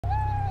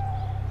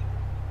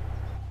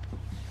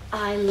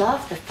I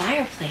love the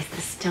fireplace,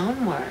 the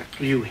stonework.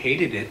 You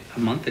hated it a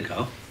month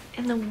ago.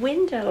 And the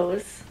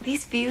windows.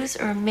 These views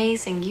are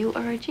amazing. You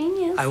are a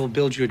genius. I will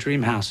build you a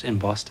dream house in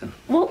Boston.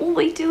 What will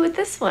we do with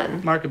this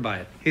one? Mark could buy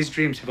it. His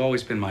dreams have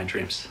always been my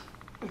dreams.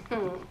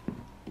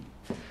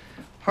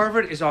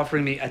 Harvard is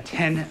offering me a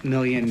 $10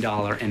 million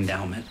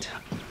endowment.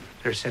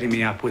 They're setting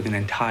me up with an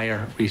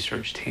entire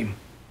research team.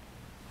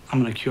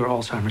 I'm gonna cure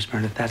Alzheimer's,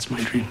 Meredith. That's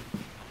my dream.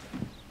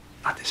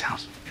 Not this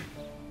house.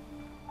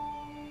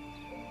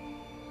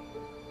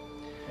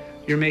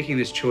 You're making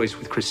this choice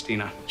with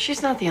Christina.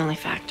 She's not the only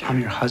factor. I'm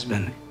your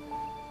husband.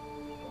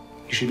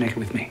 You should make it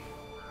with me.